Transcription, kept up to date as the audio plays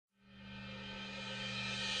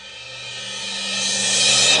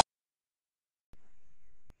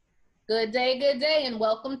good day, and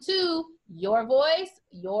welcome to Your Voice,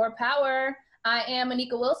 Your Power. I am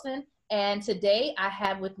Anika Wilson, and today I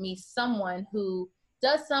have with me someone who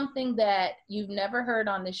does something that you've never heard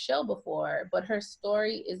on this show before, but her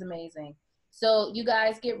story is amazing. So you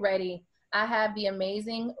guys get ready. I have the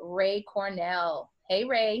amazing Ray Cornell. Hey,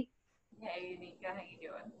 Ray. Hey, Anika, how you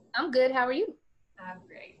doing? I'm good. How are you? I'm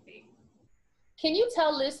great, thanks. Can you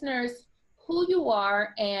tell listeners who you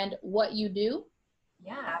are and what you do?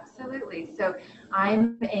 Yeah, absolutely. So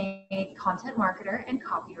I'm a content marketer and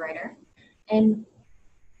copywriter. And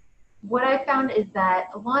what I found is that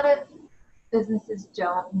a lot of businesses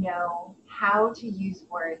don't know how to use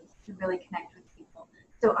words to really connect with people.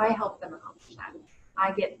 So I help them accomplish that.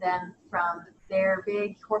 I get them from their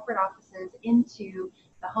big corporate offices into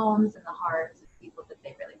the homes and the hearts of people that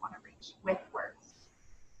they really want to reach with words.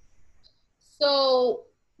 So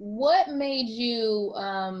what made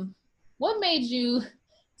you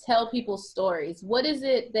tell people stories? What is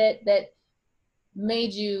it that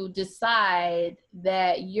made you decide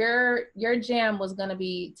that your jam was going to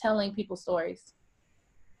be telling people stories?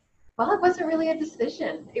 Well, it wasn't really a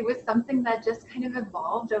decision. It was something that just kind of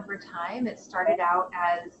evolved over time. It started out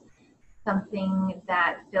as something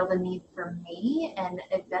that filled a need for me, and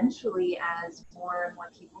eventually, as more and more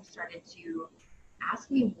people started to ask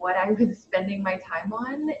me what I was spending my time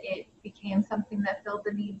on, it became something that filled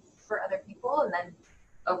the needs for other people, and then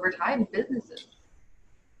over time, businesses.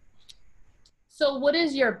 So what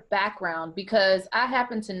is your background? Because I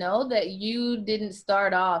happen to know that you didn't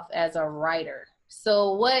start off as a writer.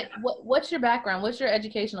 So what's your background? What's your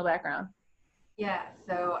educational background? Yeah,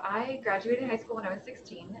 so I graduated high school when I was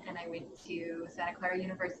 16, and I went to Santa Clara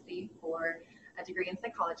University for a degree in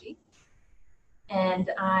psychology.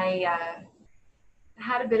 And I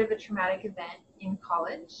had a bit of a traumatic event in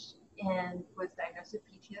college and was diagnosed with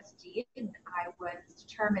PTSD, and I was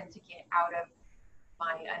determined to get out of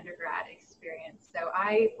my undergrad experience. So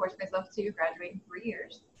I forced myself to graduate in 3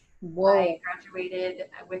 years. Whoa. I graduated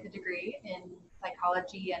with a degree in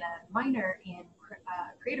psychology and a minor in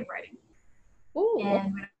creative writing, Ooh.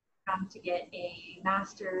 and went on to get a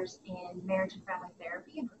master's in marriage and family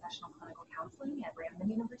therapy and professional clinical counseling at Rambin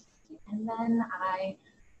University. And then I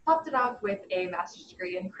topped it off with a master's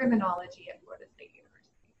degree in criminology at Florida State University.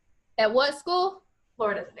 At what school?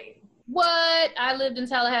 Florida State. What? I lived in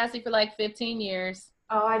Tallahassee for like 15 years.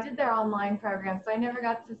 Oh, I did their online program, so I never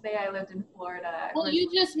got to say I lived in Florida. Well, you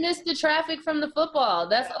just missed the traffic from the football.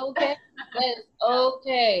 That's okay. That is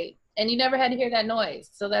okay. And you never had to hear that noise,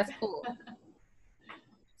 so that's cool.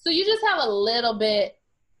 So you just have a little bit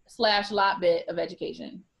 / lot bit of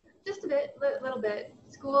education. Just a bit, little bit.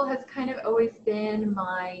 School has kind of always been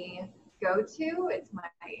my go-to. It's my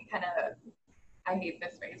kind of, I hate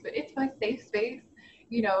this phrase, but it's my safe space.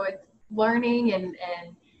 It's learning and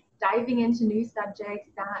diving into new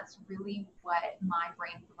subjects. That's really what my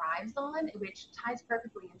brain thrives on, which ties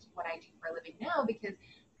perfectly into what I do for a living now, because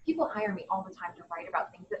people hire me all the time to write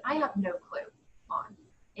about things that I have no clue on.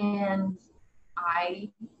 And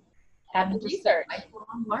I Have am to just research. a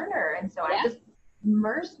lifelong learner. And so Yeah. I just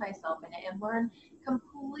immerse myself in it and learn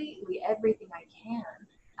completely everything I can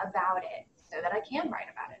about it so that I can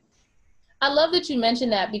write about it. I love that you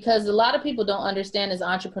mentioned that because a lot of people don't understand as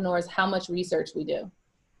entrepreneurs how much research we do.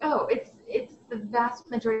 Oh, it's the vast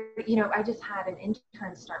majority. I just had an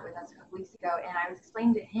intern start with us a couple weeks ago, and I was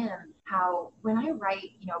explaining to him how when I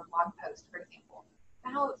write, a blog post, for example,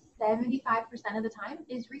 about 75% of the time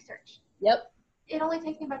is research. Yep. It only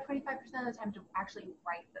takes me about 25% of the time to actually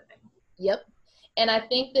write the thing. Yep. And I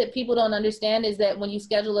think that people don't understand is that when you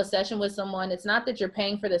schedule a session with someone, it's not that you're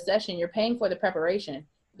paying for the session, you're paying for the preparation,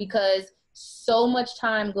 because so much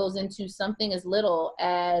time goes into something as little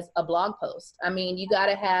as a blog post. I mean, you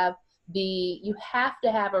have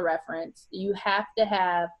to have a reference. You have to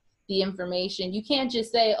have the information. You can't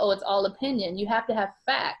just say, oh, it's all opinion. You have to have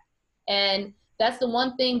fact. And that's the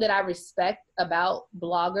one thing that I respect about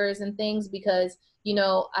bloggers and things, because,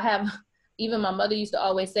 I have, even my mother used to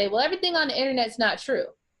always say, well, everything on the internet's not true.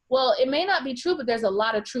 Well, it may not be true, but there's a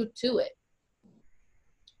lot of truth to it.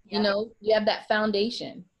 Yeah. You have that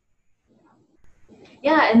foundation.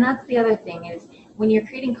 Yeah, and that's the other thing is when you're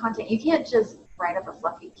creating content, you can't just write up a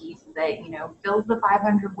fluffy piece that, fills the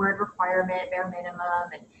 500 word requirement, bare minimum,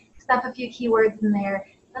 and stuff a few keywords in there.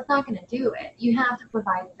 That's not going to do it. You have to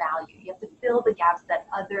provide value. You have to fill the gaps that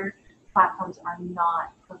other platforms are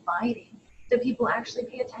not providing, so people actually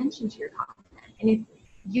pay attention to your content. And if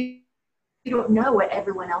you don't know what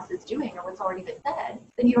everyone else is doing or what's already been said,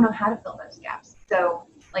 then you don't know how to fill those gaps. So,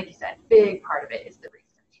 like you said, big part of it is the research.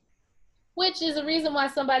 Which is a reason why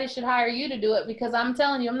somebody should hire you to do it, because I'm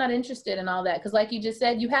telling you, I'm not interested in all that. Because like you just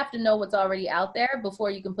said, you have to know what's already out there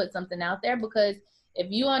before you can put something out there. Because if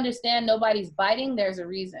you understand nobody's biting, there's a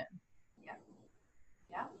reason. Yeah.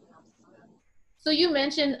 Yeah. Absolutely. So you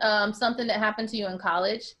mentioned something that happened to you in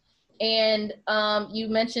college, and you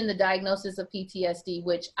mentioned the diagnosis of PTSD,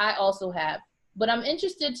 which I also have. But I'm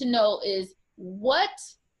interested to know is what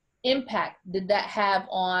impact did that have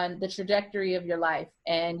on the trajectory of your life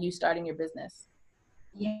and you starting your business?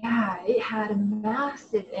 Yeah, it had a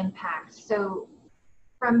massive impact. So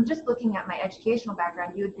from just looking at my educational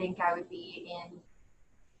background, you would think I would be in,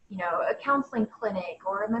 a counseling clinic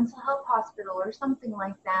or a mental health hospital or something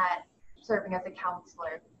like that, serving as a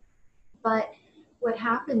counselor. But what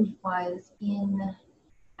happened was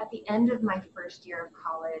at the end of my first year of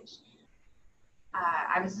college,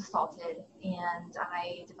 I was assaulted and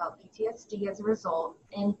I developed PTSD as a result.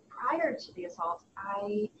 And prior to the assault,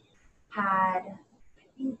 I had, I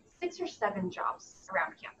think, 6 or 7 jobs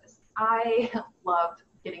around campus. I loved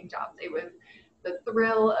getting jobs. It was the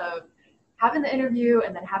thrill of having the interview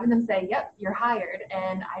and then having them say, yep, you're hired.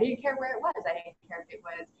 And I didn't care where it was. I didn't care if it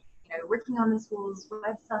was, working on the school's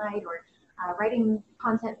website or writing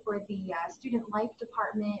content for the student life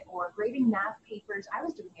department or grading math papers. I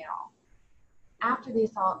was doing it all. After the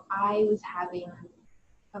assault, I was having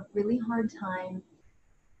a really hard time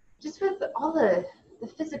just with all the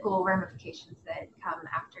physical ramifications that come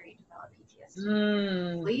after you develop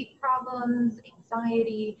PTSD. Sleep problems,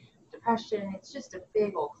 anxiety, depression. It's just a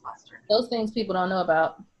big old cluster. Those things people don't know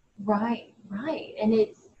about. Right, right. And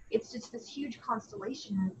it's just this huge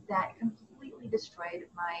constellation that completely destroyed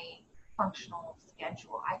my functional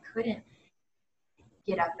schedule. I couldn't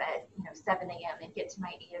get up at 7 a.m. and get to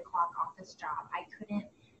my 8 o'clock office job. I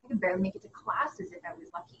could barely make it to classes if I was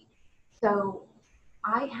lucky. So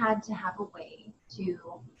I had to have a way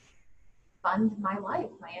to fund my life,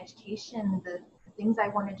 my education, the things I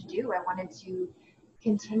wanted to do. I wanted to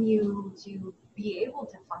continue to be able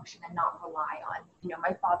to function and not rely on,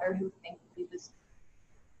 my father, who thankfully was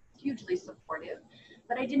hugely supportive,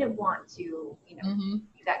 but I didn't want to, be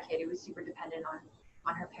that kid who was super dependent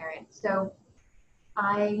on her parents. So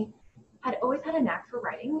I had always had a knack for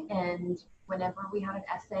writing, and whenever we had an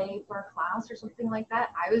essay for a class or something like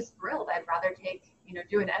that, I was thrilled. I'd rather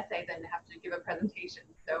do an essay than have to give a presentation.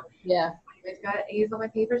 So yeah, I always got A's on my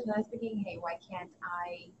papers, and I was thinking, hey, why can't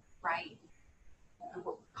I write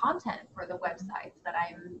content for the websites that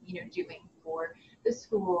I'm, doing for the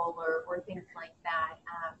school or things like that?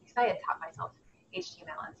 Because I had taught myself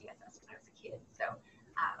HTML and CSS when I was a kid. So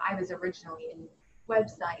I was originally in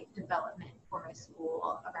website development for my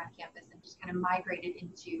school around campus and just kind of migrated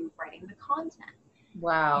into writing the content.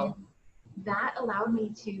 wow. And that allowed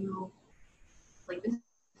me to sleep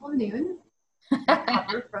until noon,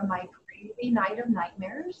 recover from my crazy night of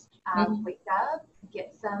nightmares, wake up,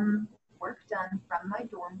 get some work done from my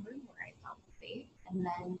dorm room where I felt safe, and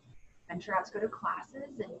then venture out to go to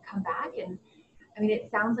classes and come back. And I mean, it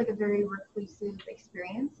sounds like a very reclusive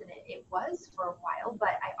experience, and it was for a while,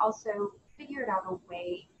 but I also figured out a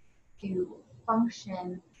way to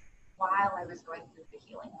function while I was going through the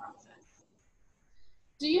healing process.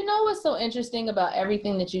 Do you know what's so interesting about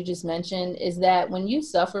everything that you just mentioned is that when you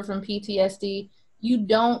suffer from PTSD, you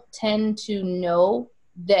don't tend to know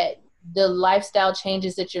that the lifestyle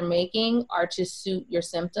changes that you're making are to suit your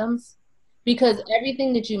symptoms, because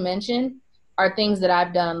everything that you mentioned are things that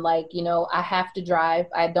I've done. Like, I have to drive.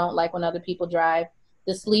 I don't like when other people drive.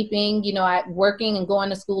 The sleeping, I working and going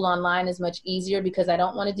to school online is much easier because I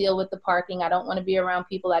don't want to deal with the parking. I don't want to be around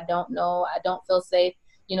people I don't know. I don't feel safe,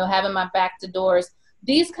 having my back to doors.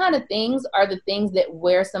 These kind of things are the things that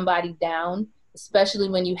wear somebody down, especially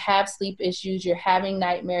when you have sleep issues, you're having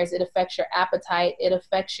nightmares. It affects your appetite. It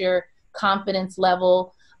affects your confidence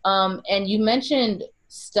level. And you mentioned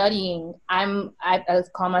studying. I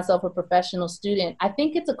call myself a professional student. I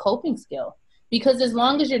think it's a coping skill, because as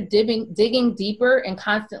long as you're digging deeper and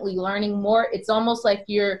constantly learning more, it's almost like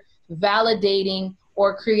you're validating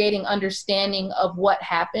or creating understanding of what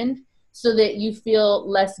happened, so that you feel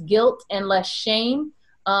less guilt and less shame.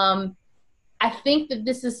 I think that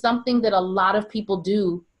this is something that a lot of people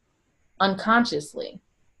do unconsciously.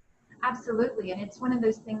 Absolutely. And it's one of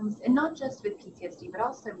those things, and not just with PTSD, but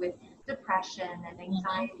also with depression and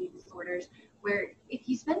anxiety disorders, where if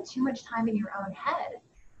you spend too much time in your own head,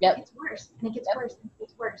 Yep. it gets worse and it gets worse and it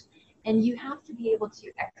gets worse. And you have to be able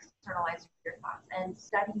to externalize your thoughts, and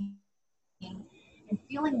studying and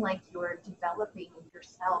feeling like you're developing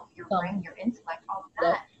yourself, your brain, your intellect, all of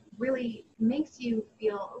that really makes you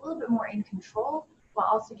feel a little bit more in control, while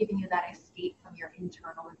also giving you that escape from your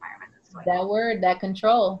internal environment. That word, that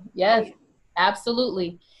control. Yes.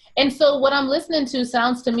 Absolutely. And so what I'm listening to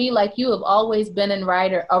sounds to me like you have always been a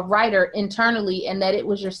writer internally, and that it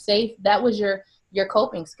was that was your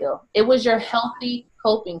coping skill. It was your healthy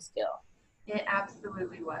coping skill. It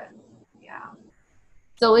absolutely was. Yeah.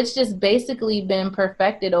 So it's just basically been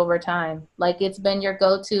perfected over time. Like it's been your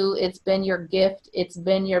go-to, it's been your gift, it's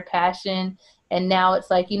been your passion. And now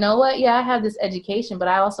it's like, you know what? Yeah, I have this education, but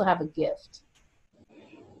I also have a gift.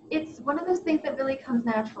 It's one of those things that really comes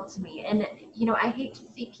natural to me. And, I hate to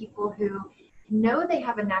see people who know they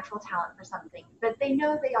have a natural talent for something, but they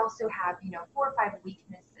know they also have, 4 or 5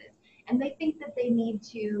 weaknesses. And they think that they need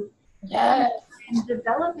to spend Yes. time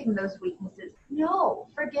developing those weaknesses. No,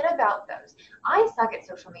 forget about those. I suck at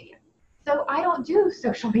social media. So I don't do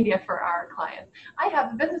social media for our clients. I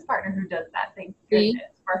have a business partner who does that. Thank See?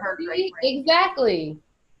 goodness for her great See? brain. Exactly.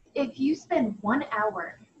 If you spend 1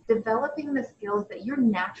 hour developing the skills that you're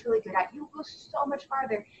naturally good at, you'll go so much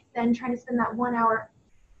farther than trying to spend that 1 hour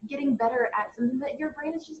getting better at something that your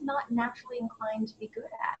brain is just not naturally inclined to be good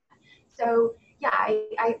at. So yeah,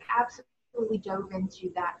 I absolutely dove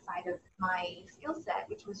into that side of my skill set,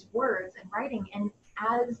 which was words and writing. And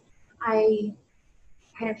as I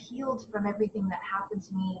kind of healed from everything that happened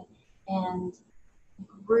to me and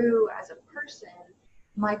grew as a person,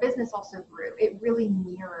 my business also grew. It really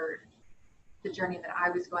mirrored the journey that I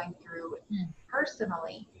was going through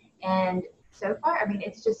personally. And so far, I mean,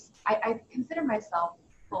 it's just, I consider myself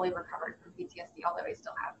fully recovered from PTSD, although I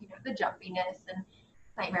still have, the jumpiness and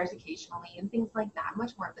nightmares occasionally and things like that,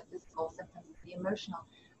 much more of the physical symptoms than the emotional.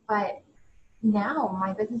 But now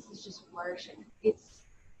my business is just flourishing. It's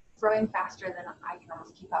growing faster than I can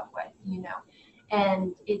almost keep up with.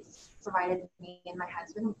 And it's provided me and my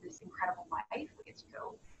husband with this incredible life. We get to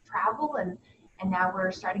go travel and now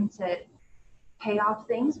we're starting to pay off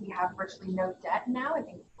things. We have virtually no debt now. I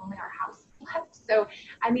think only our house is left. So,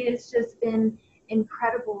 I mean, it's just been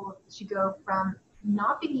incredible to go from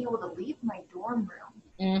not being able to leave my dorm room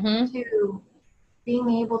to being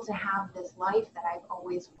able to have this life that I've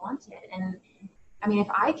always wanted. And I mean, if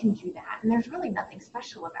I can do that, and there's really nothing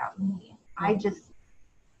special about me, I just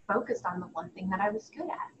focused on the one thing that I was good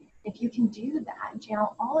at. If you can do that and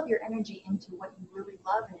channel all of your energy into what you really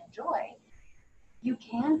love and enjoy, you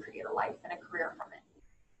can create a life and a career from it.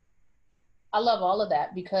 I love all of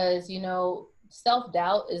that because,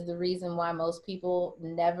 self-doubt is the reason why most people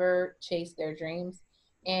never chase their dreams.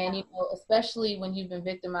 And, especially when you've been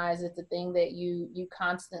victimized, it's a thing that you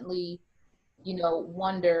constantly,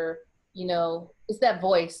 wonder, it's that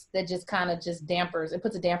voice that just kind of just dampers, it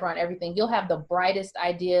puts a damper on everything. You'll have the brightest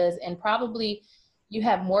ideas and probably you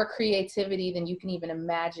have more creativity than you can even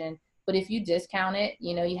imagine. But if you discount it,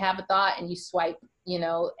 you have a thought and you swipe,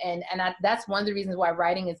 that's one of the reasons why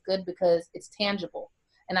writing is good, because it's tangible.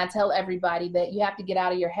 And I tell everybody that you have to get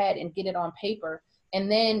out of your head and get it on paper, and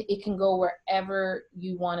then it can go wherever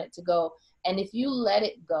you want it to go. And if you let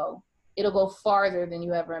it go, it'll go farther than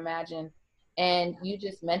you ever imagined. And you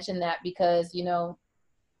just mentioned that because,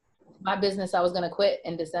 my business, I was going to quit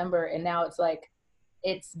in December, and now it's like,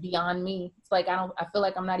 it's beyond me. It's like, I feel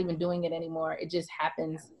like I'm not even doing it anymore. It just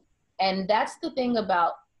happens. And that's the thing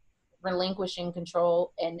about relinquishing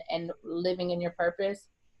control and living in your purpose.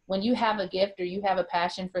 When you have a gift or you have a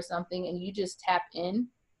passion for something and you just tap in,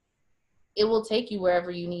 it will take you wherever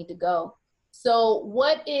you need to go. So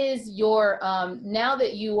what is your, now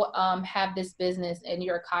that you have this business and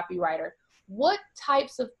you're a copywriter, what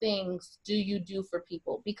types of things do you do for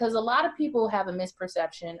people? Because a lot of people have a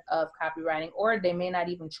misperception of copywriting, or they may not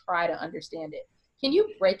even try to understand it. Can you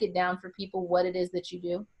break it down for people what it is that you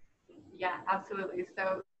do? Yeah, absolutely.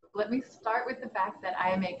 So let me start with the fact that I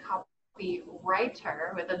am a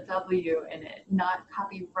copywriter with a W in it, not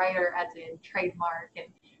copywriter as in trademark and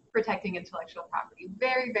protecting intellectual property.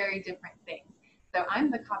 Very, very different things. So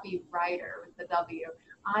I'm the copywriter with the W.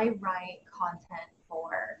 I write content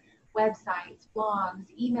for websites, blogs,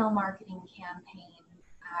 email marketing campaigns,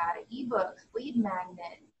 ebooks, lead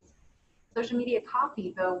magnets, social media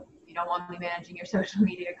copy, though you don't want me managing your social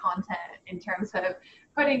media content in terms of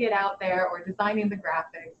putting it out there or designing the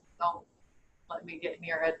graphics. Don't let me get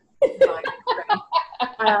near it.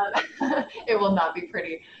 It will not be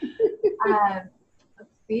pretty. Let's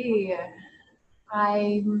see.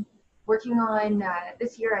 I'm working on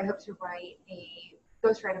this year. I hope to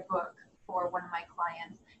ghostwrite a book for one of my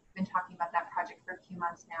clients. I've been talking about that project for a few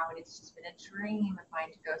months now, and it's just been a dream of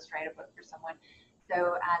mine to ghostwrite a book for someone.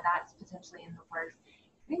 So that's potentially in the works.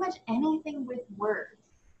 Pretty much anything with words,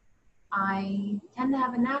 I tend to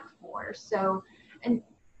have a knack for. So, and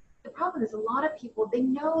the problem is a lot of people, they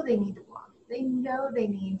know they need to blog. They know they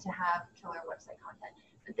need to have killer website content,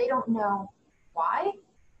 but they don't know why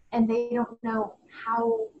and they don't know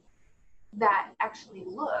how that actually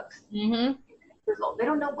looks. Mm-hmm. Result. They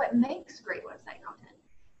don't know what makes great website content.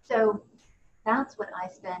 So that's what I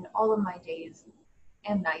spend all of my days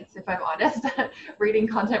and nights, if I'm honest, reading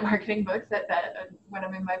content marketing books when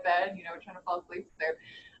I'm in my bed, trying to fall asleep. So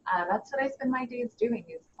that's what I spend my days doing,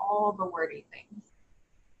 is all the wordy things.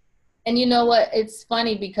 And you know what? It's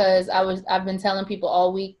funny because I've been telling people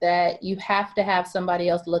all week that you have to have somebody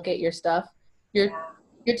else look at your stuff. You're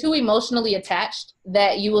too emotionally attached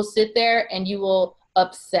that you will sit there and you will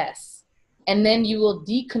obsess, and then you will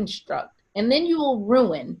deconstruct, and then you will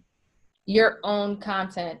ruin your own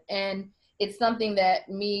content. And it's something that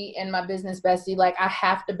me and my business bestie, like, I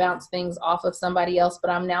have to bounce things off of somebody else, but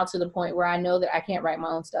I'm now to the point where I know that I can't write my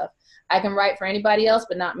own stuff. I can write for anybody else,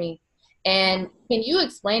 but not me. And can you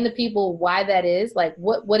explain to people why that is? Like,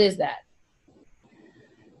 what is that?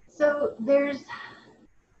 So there's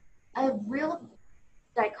a real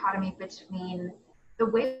dichotomy between the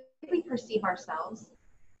way we perceive ourselves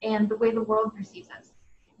and the way the world perceives us.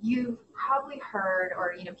 You've probably heard,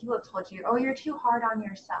 or people have told you, oh, you're too hard on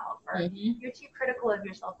yourself, or you're too critical of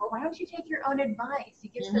yourself, or why don't you take your own advice? You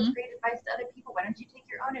give such great advice to other people. Why don't you take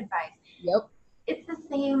your own advice? Yep. It's the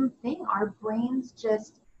same thing. Our brains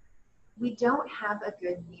we don't have a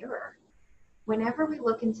good mirror. Whenever we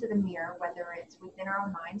look into the mirror, whether it's within our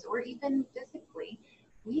own minds or even physically,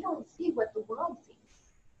 we don't see what the world sees.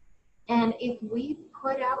 And if we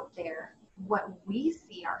put out there what we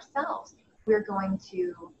see ourselves, we're going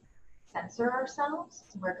to censor ourselves.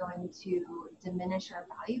 We're going to diminish our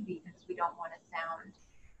value because we don't want to sound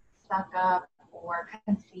stuck up or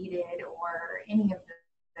conceited or any of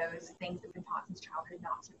those things that have been taught since childhood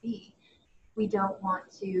not to be. We don't want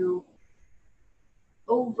to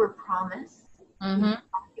overpromise.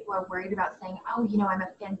 People are worried about saying, oh, I'm a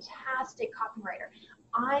fantastic copywriter.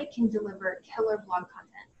 I can deliver killer blog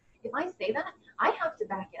content. If I say that, I have to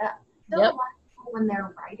back it up. So a lot of people, when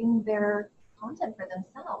they're writing their content for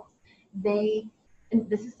themselves, and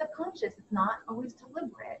this is subconscious, it's not always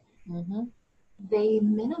deliberate, they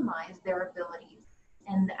minimize their abilities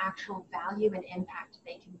and the actual value and impact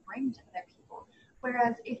they can bring to other people.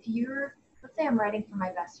 Whereas if let's say I'm writing for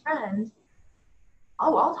my best friend,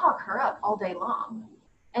 I'll talk her up all day long.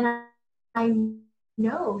 And I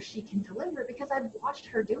know she can deliver because I've watched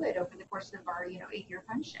her do it over the course of our 8-year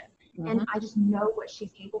friendship. And I just know what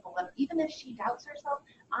she's capable of. Even if she doubts herself,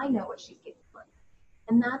 I know what she's capable of.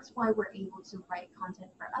 And that's why we're able to write content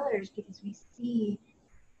for others, because we see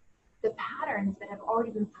the patterns that have already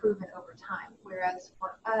been proven over time. Whereas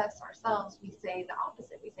for us, ourselves, we say the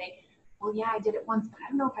opposite. We say, well, yeah, I did it once, but I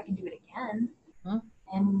don't know if I can do it again.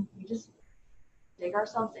 And we just dig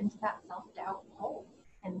ourselves into that self-doubt hole,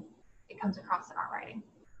 and it comes across in our writing.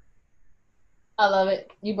 I love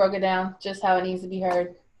it. You broke it down just how it needs to be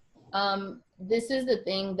heard. This is the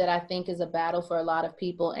thing that I think is a battle for a lot of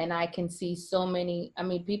people, and I can see so many,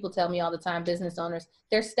 people tell me all the time, business owners,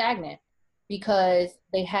 they're stagnant because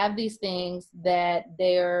they have these things that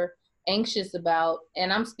they're anxious about.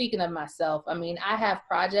 And I'm speaking of myself. I have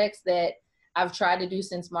projects that I've tried to do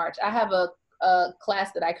since March. I have a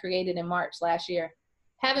class that I created in March last year.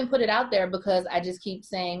 Haven't put it out there because I just keep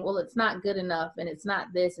saying, well, it's not good enough, and it's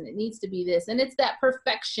not this, and it needs to be this. And it's that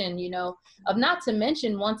perfection, of, not to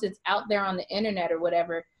mention, once it's out there on the internet or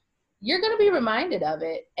whatever, you're going to be reminded of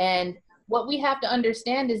it. And what we have to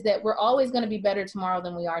understand is that we're always going to be better tomorrow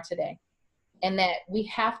than we are today. And that we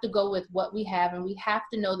have to go with what we have, and we have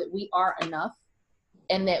to know that we are enough,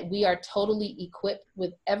 and that we are totally equipped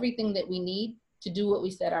with everything that we need to do what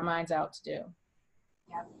we set our minds out to do.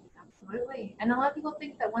 Yeah, absolutely. And a lot of people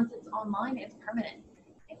think that once it's online, it's permanent.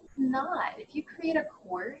 It's not. If you create a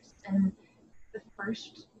course and the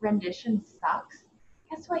first rendition sucks,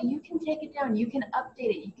 guess what? You can take it down. You can update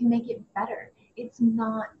it. You can make it better. It's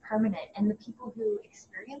not permanent. And the people who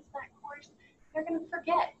experience that course, they're going to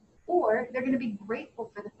forget. Or they're going to be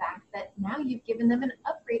grateful for the fact that now you've given them an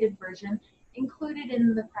upgraded version included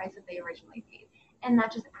in the price that they originally paid. And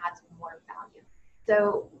that just adds more value.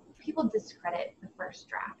 So people discredit the first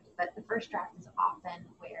draft, but the first draft is often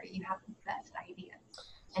where you have the best ideas.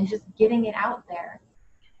 And just getting it out there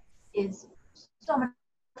is so much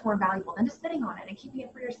more valuable than just sitting on it and keeping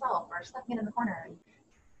it for yourself or stuffing it in the corner and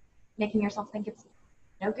making yourself think it's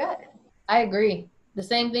no good. I agree. The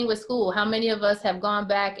same thing with school. How many of us have gone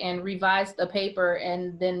back and revised a paper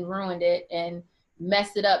and then ruined it and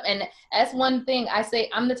messed it up? And that's one thing I say.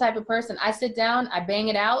 I'm the type of person, I sit down, I bang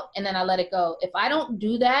it out, and then I let it go. If I don't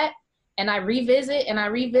do that and I revisit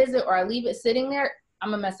or I leave it sitting there,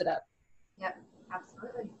 I'm gonna mess it up. Yep,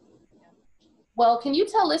 absolutely. Well, can you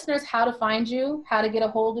tell listeners how to find you, how to get a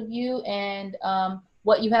hold of you, and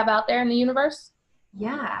what you have out there in the universe?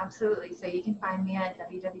 Yeah, absolutely. So you can find me at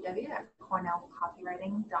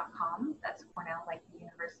www.cornellcopywriting.com. That's Cornell like the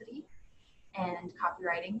university, and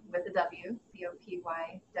copywriting with a W,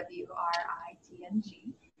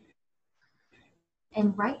 COPYWRITNG.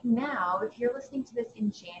 And right now, if you're listening to this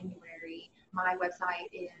in January, my website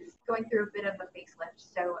is going through a bit of a facelift.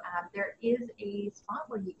 So there is a spot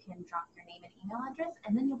where you can drop your name and email address,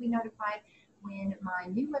 and then you'll be notified when my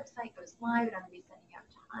new website goes live. And I'm going to be sending out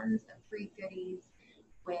tons of free goodies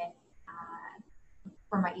with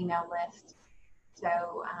for my email list.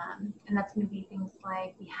 So, and that's going to be things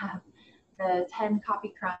like we have the 10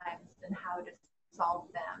 copy crimes and how to solve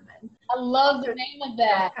them. And I love the name of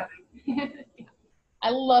that. Yeah. I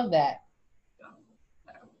love that. So,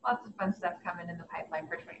 lots of fun stuff coming in the pipeline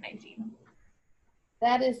for 2019.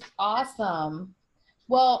 That is awesome.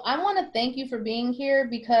 Well, I want to thank you for being here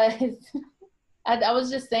because I was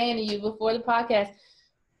just saying to you before the podcast,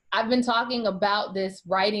 I've been talking about this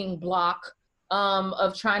writing block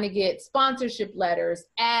of trying to get sponsorship letters,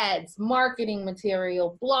 ads, marketing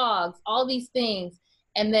material, blogs, all these things.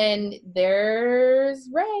 And then there's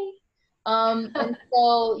Ray. And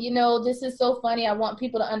so, you know, this is so funny. I want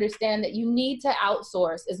people to understand that you need to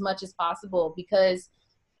outsource as much as possible, because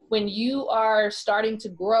when you are starting to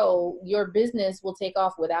grow, your business will take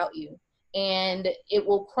off without you. And it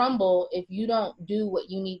will crumble if you don't do what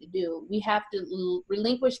you need to do. We have to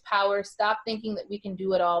relinquish power, stop thinking that we can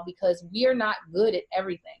do it all, because we are not good at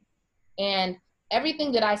everything. And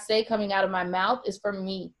everything that I say coming out of my mouth is for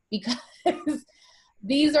me, because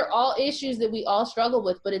these are all issues that we all struggle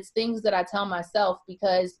with, but it's things that I tell myself,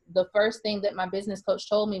 because the first thing that my business coach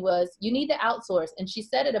told me was, you need to outsource. And she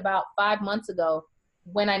said it about 5 months ago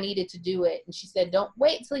when I needed to do it. And she said, don't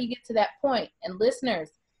wait till you get to that point. And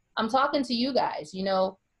listeners, I'm talking to you guys. You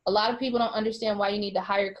know, a lot of people don't understand why you need to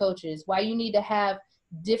hire coaches, why you need to have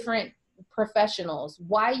different professionals,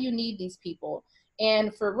 why you need these people.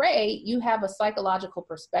 And for Ray, you have a psychological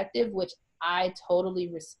perspective, which I totally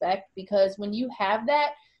respect, because when you have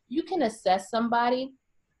that, you can assess somebody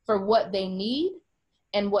for what they need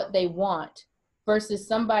and what they want, versus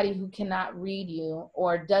somebody who cannot read you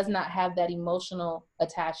or does not have that emotional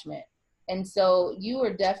attachment. And so you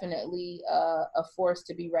are definitely a force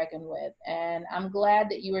to be reckoned with. And I'm glad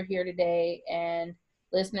that you were here today. And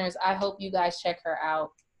listeners, I hope you guys check her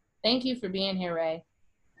out. Thank you for being here, Ray.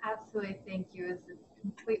 Absolutely. Thank you. It's a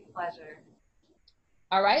complete pleasure.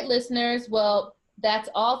 All right, listeners. Well, that's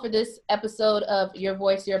all for this episode of Your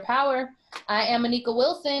Voice, Your Power. I am Anika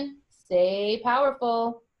Wilson. Stay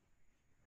powerful.